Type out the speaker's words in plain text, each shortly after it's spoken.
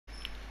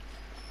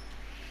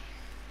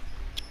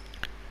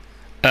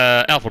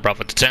Alpha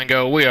Bravo to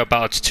Tango. We are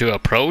about to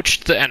approach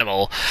the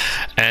animal,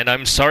 and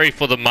I'm sorry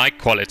for the mic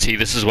quality.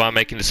 This is why I'm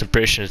making this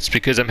impression. It's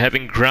because I'm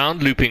having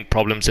ground looping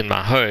problems in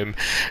my home,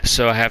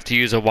 so I have to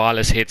use a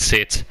wireless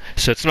headset,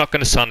 so it's not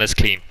going to sound as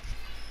clean.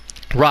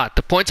 Right,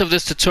 the point of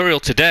this tutorial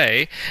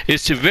today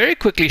is to very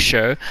quickly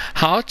show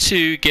how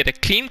to get a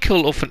clean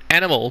kill off an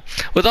animal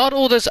without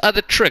all those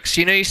other tricks.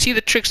 You know, you see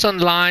the tricks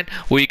online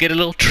where you get a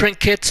little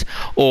trinket,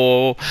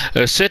 or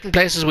certain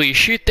places where you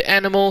shoot the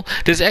animal.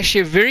 There's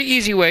actually a very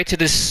easy way to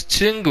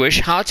distinguish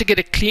how to get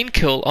a clean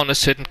kill on a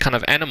certain kind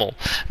of animal.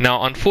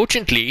 Now,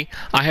 unfortunately,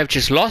 I have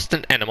just lost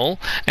an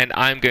animal, and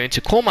I'm going to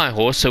call my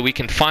horse so we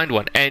can find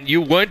one. And you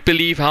won't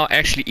believe how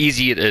actually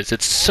easy it is.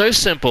 It's so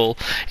simple,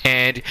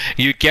 and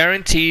you're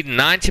guaranteed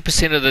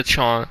 90% of the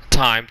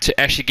time to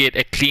actually get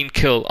a clean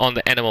kill on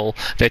the animal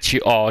that you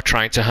are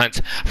trying to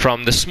hunt.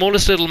 From the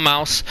smallest little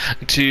mouse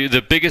to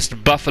the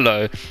biggest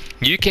buffalo,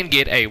 you can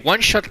get a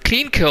one-shot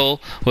clean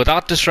kill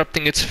without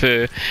disrupting its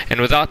fur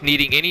and without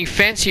needing any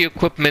fancy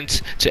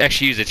equipment to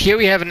actually use it. Here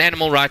we have an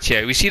animal right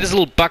here. We see this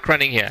little buck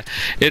running here.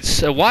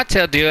 It's a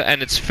white-tailed deer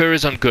and its fur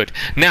is on good.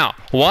 Now,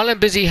 while I'm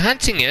busy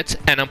hunting it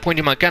and I'm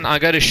pointing my gun, I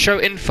go to show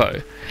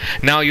info.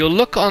 Now you'll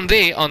look on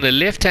there on the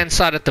left hand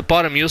side at the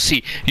bottom, you'll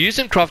see used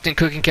in crafting,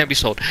 cooking, can be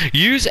sold.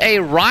 Use a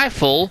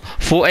rifle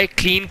for a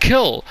clean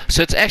kill.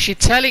 So it's actually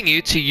telling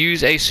you to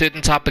use a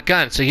certain type of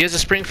gun. So here's a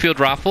Springfield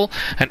rifle,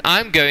 and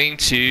I'm going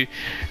to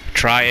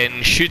try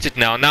and shoot it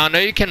now. Now I know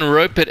you can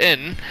rope it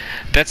in.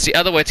 That's the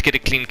other way to get a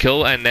clean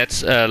kill, and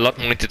that's a lot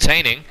more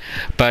entertaining.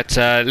 But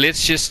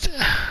let's just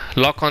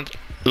lock on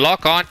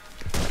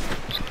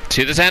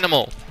to this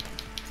animal.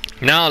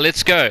 Now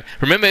let's go.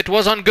 Remember, it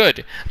was on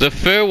good. The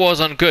fur was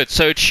on good,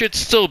 so it should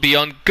still be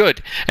on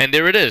good. And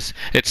there it is.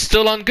 It's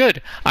still on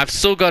good. I've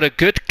still got a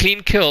good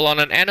clean kill on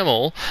an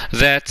animal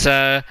that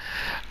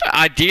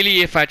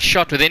ideally, if I'd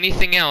shot with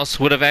anything else,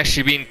 would have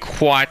actually been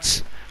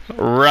quite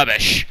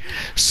rubbish.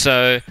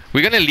 So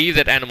we're going to leave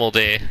that animal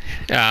there.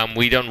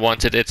 We don't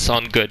want it. It's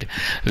on good.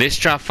 Let's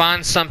try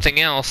find something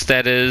else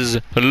that is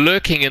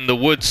lurking in the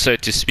woods, so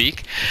to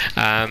speak.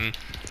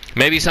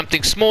 Maybe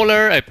something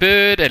smaller, a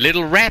bird, a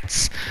little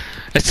rat,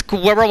 a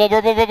squirrel,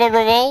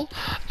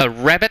 a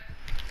rabbit,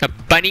 a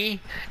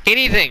bunny,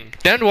 anything.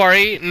 Don't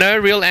worry, no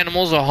real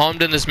animals are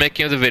harmed in this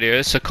making of the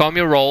video, so calm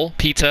your roll,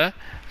 Peter.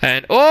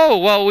 And oh,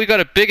 well, we got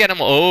a big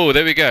animal. Oh,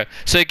 there we go.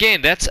 So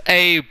again, that's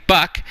a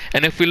buck,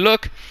 and if we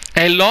look,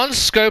 a long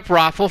scope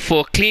rifle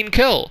for a clean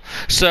kill.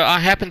 So I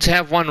happen to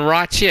have one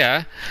right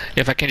here.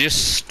 If I can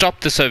just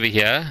stop this over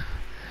here.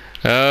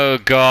 Oh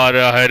god,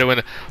 I heard it when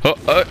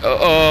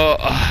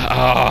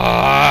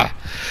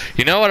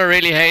you know what I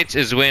really hate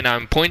is when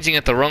I'm pointing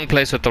at the wrong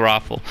place with the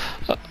rifle.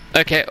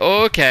 Okay.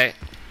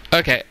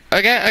 We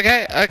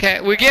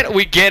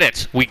get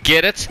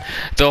it.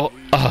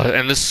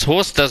 And this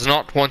horse does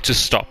not want to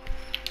stop.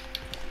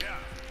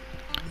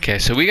 Okay,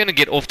 so we're gonna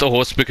get off the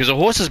horse because the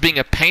horse is being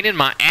a pain in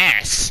my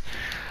ass.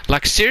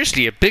 Like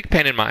seriously, a big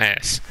pain in my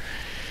ass.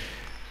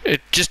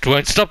 It just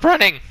won't stop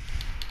running.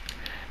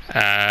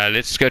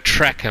 Let's go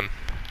track him.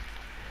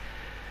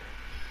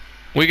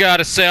 We got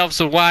ourselves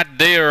a white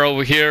deer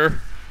over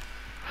here.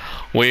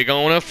 We're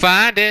gonna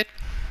find it.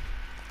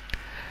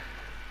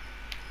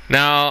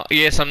 Now,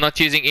 yes, I'm not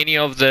using any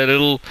of the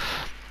little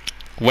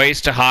ways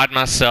to hide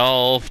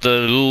myself, the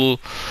little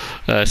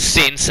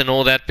scents and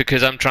all that,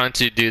 because I'm trying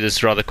to do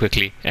this rather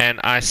quickly. And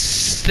I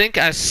think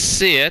I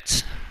see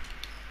it.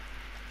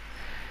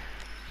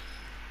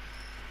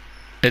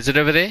 Is it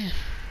over there?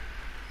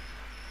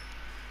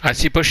 I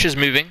see bushes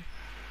moving.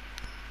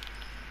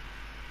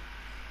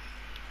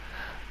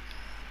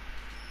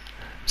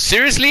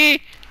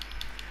 Seriously?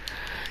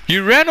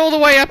 You ran all the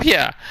way up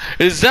here?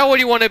 Is that what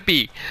you want to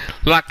be?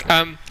 Like,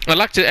 I'd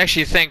like to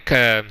actually thank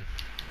my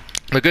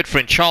good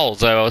friend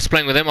Charles. I was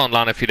playing with him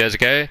online a few days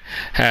ago.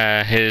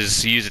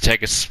 His user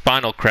tag is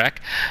Spinal Crack.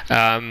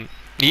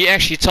 He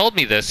actually told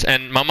me this,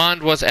 and my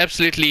mind was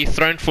absolutely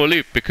thrown for a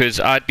loop because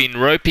I'd been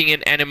roping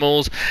in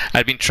animals,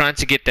 I'd been trying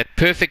to get that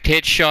perfect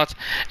headshot,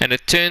 and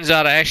it turns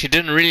out I actually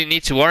didn't really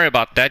need to worry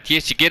about that.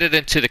 Yes, you get it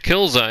into the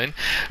kill zone,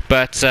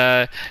 but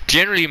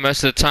generally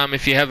most of the time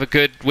if you have a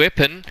good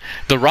weapon,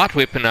 the right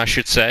weapon I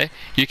should say,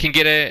 you can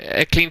get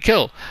a clean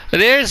kill.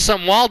 There's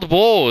some wild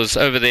boars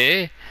over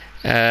there.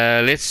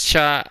 Let's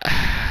try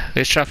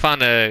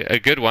find a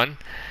good one.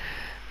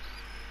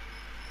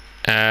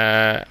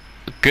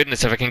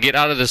 Goodness, if I can get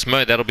out of this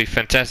mode, that'll be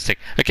fantastic.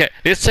 Okay,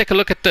 let's take a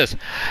look at this.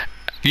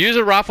 Use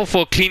a rifle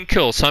for a clean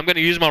kill. So I'm going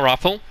to use my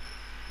rifle.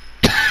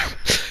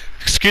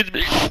 Excuse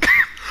me.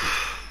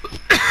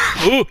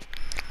 Ooh,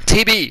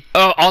 TB.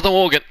 Oh, other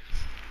organ.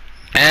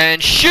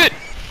 And shoot.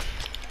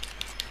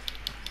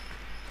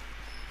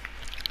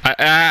 I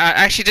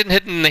actually didn't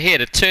hit it in the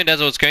head. It turned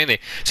as I was going there.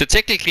 So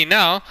technically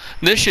now,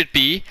 this should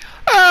be...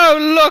 Oh,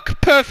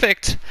 look,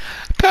 perfect.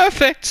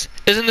 Perfect.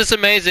 Isn't this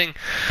amazing?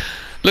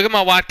 Look at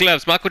my white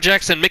gloves. Michael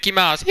Jackson, Mickey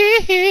Mouse.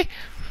 Hee hee.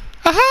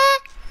 Aha.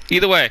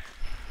 Either way.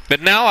 But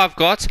now I've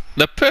got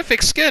the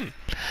perfect skin.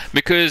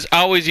 Because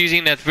I was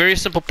using that very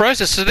simple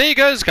process. So there you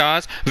go,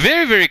 guys.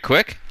 Very, very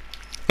quick.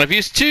 I've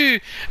used two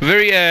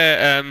very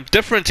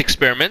different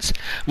experiments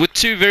with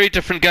two very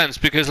different guns,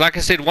 because like I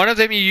said, one of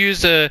them you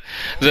use it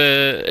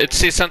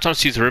says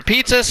sometimes use a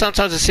repeater,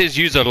 sometimes it says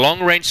use a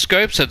long range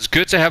scope, so it's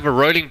good to have a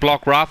rolling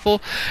block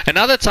rifle, and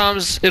other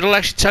times it'll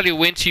actually tell you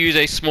when to use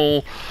a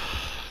small.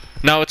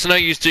 Now it's no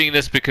use doing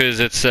this because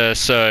it's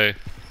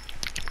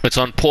it's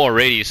on poor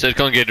already, so it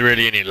can't get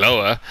really any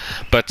lower,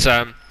 but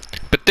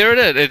there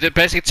it is. It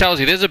basically tells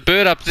you there's a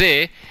bird up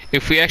there.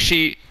 If we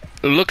actually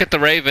look at the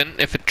raven,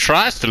 if it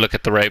tries to look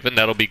at the raven,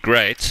 that'll be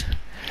great.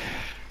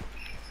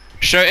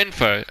 Show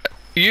info.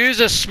 Use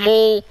a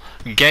small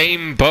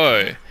game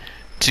bow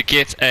to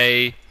get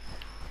a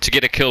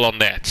kill on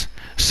that.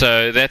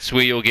 So that's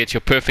where you'll get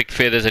your perfect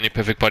feathers and your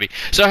perfect body.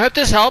 So I hope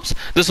this helps.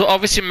 This will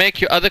obviously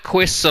make your other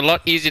quests a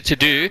lot easier to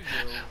do.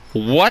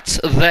 What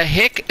the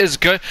heck is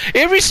going?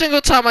 Every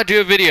single time I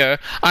do a video,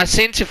 I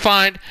seem to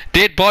find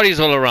dead bodies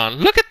all around.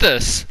 Look at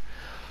this.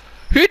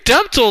 Who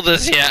dumped all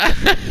this here?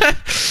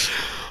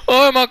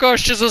 Oh my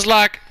gosh, this is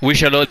like, we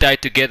shall all die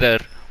together.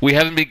 We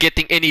haven't been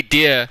getting any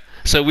deer,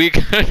 so we're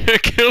gonna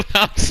kill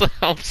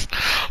ourselves.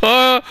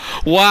 Oh,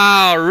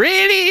 wow,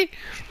 really?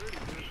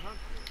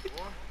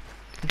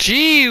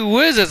 Gee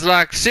whiz, it's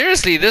like,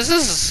 seriously, this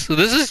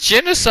is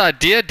genocide,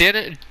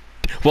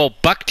 well,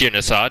 buck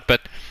genocide,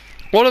 but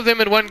all of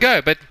them in one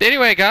go. But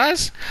anyway,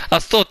 guys, I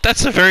thought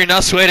that's a very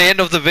nice way to end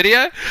off the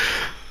video.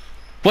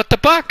 What the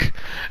buck?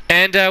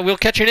 And we'll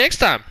catch you next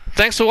time.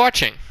 Thanks for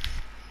watching.